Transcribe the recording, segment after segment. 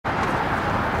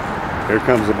Here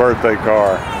comes the birthday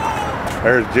car.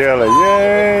 There's Jelly.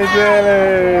 Yay,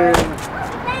 Jelly!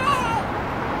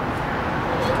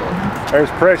 There's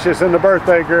Precious and the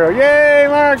birthday girl. Yay,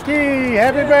 Marquise!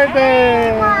 Happy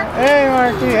birthday! Hey,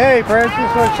 Marquise. Hey,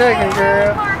 Precious. What's shaking,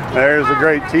 girl? There's the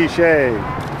great T-Shay.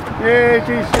 Yay,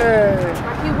 T-Shay.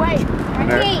 Marquise, wait.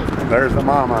 Marquise. There's the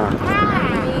mama.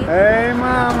 Hi. Hey,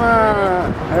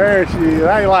 mama. There she is.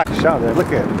 I like shot there.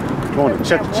 Look at it. Going to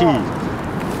Chuck E. Cheese.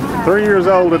 3 years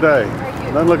old today.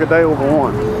 Doesn't look a day over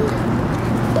 1.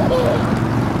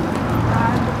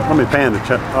 Let me pan the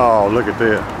Chuck. Oh, look at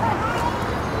this.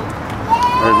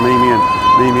 There's Mimi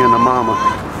and the mama.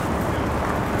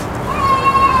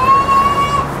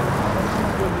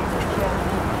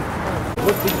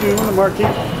 What's he doing, Marquise?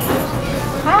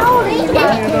 How old are you,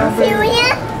 Julia?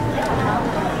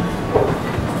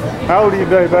 How old are you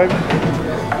today, baby?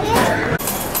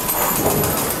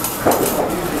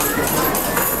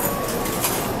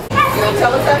 You want to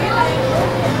tell us something?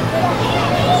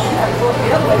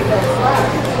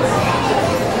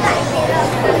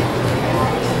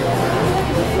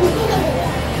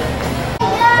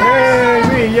 Yay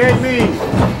me, yay me.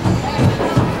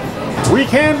 We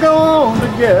can go on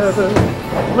together.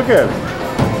 Look at it.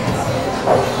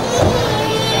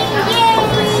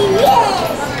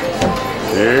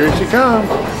 Here she comes.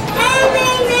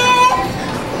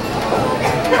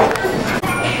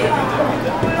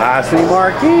 I see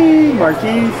Marquise.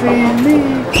 Marquise sees me.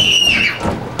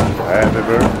 Happy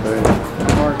birthday,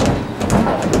 Marquise.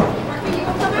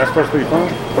 That's supposed to be fun.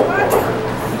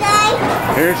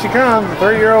 Here she comes,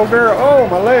 3-year-old girl. Oh,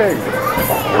 my leg.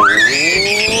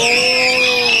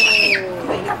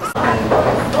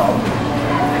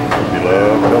 You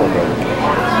love celebrating.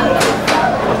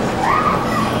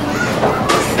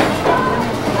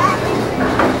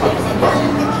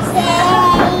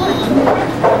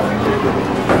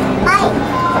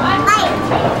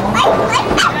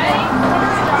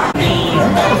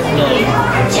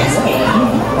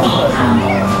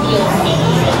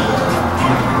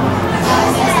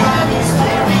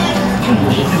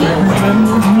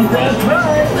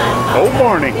 Old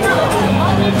morning.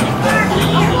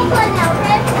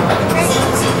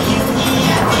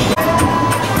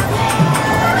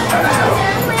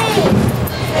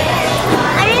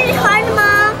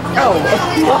 Oh,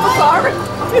 you want a car?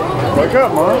 Wake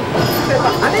up, Mom.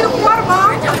 I need a water,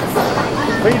 Mom.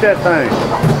 Feed that thing.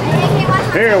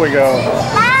 Here we go.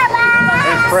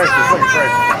 And Precious. Look at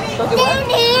Precious.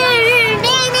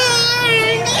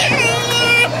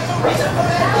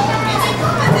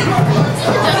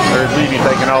 There's Bibi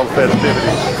taking all the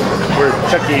festivities. We're at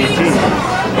Chuck E. Cheese.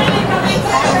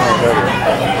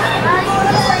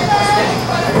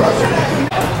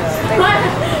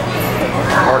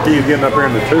 Marquise getting up here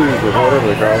in the tubes or whatever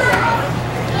they call it.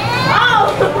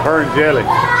 Her and Jelly.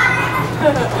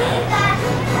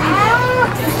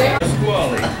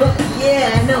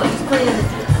 Yeah, I know. He's playing the...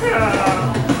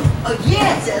 Oh,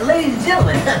 yes, ladies and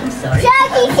gentlemen. I'm sorry.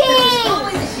 Chuck E.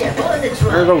 Cheese!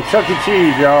 There's old Chuck E.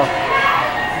 Cheese, y'all.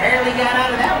 Barely got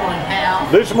out of that one,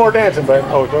 pal. Do some more dancing, baby.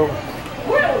 Oh, it's over.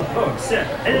 Well, folks,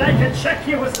 like a Chuck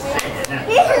here was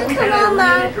saying, we Come got on, a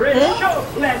Mom. really great show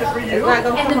planned for you.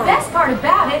 And the best part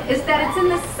about it is that it's in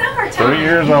the summertime. 3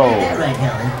 years old. That's right,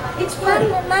 Helen. It's fun.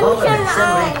 Mommy, All of turn the summer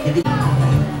on. activity.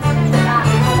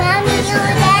 Mommy, do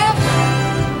that.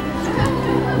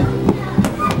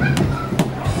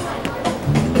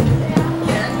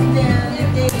 Counting down the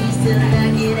days till I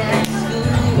get out of school.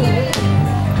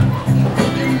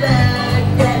 Thinking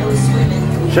about that old swimming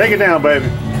pool. Shake it down, baby.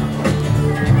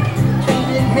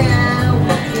 Dreaming how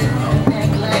we can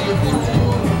act like a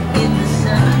fool in the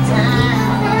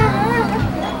summertime.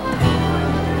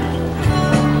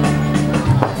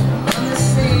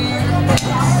 Understand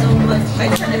there's so much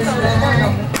in this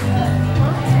life.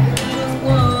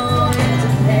 Want to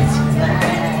pass you by.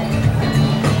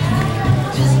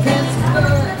 Just have some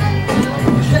fun.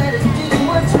 Try to do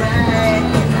what's right in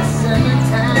the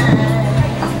summertime.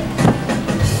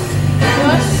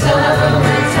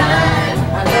 Summertime.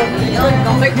 I love you.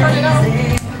 Don't make turn it on.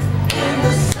 In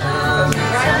the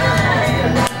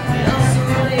summertime.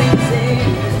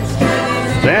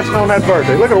 Dancing on that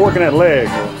birthday. Look at her working that leg.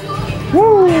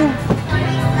 Woo!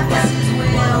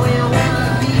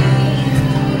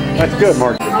 That's good,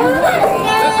 Mark. I'm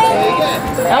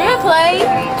gonna play.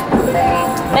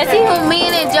 Let's see who me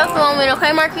and Joker on with,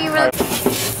 okay, Marquise? Really?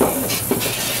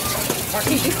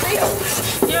 Marquise, you feel?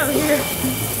 Yeah, weird.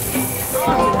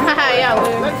 Yeah,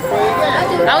 weird.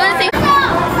 I wanna see.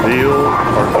 Deal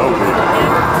or no deal?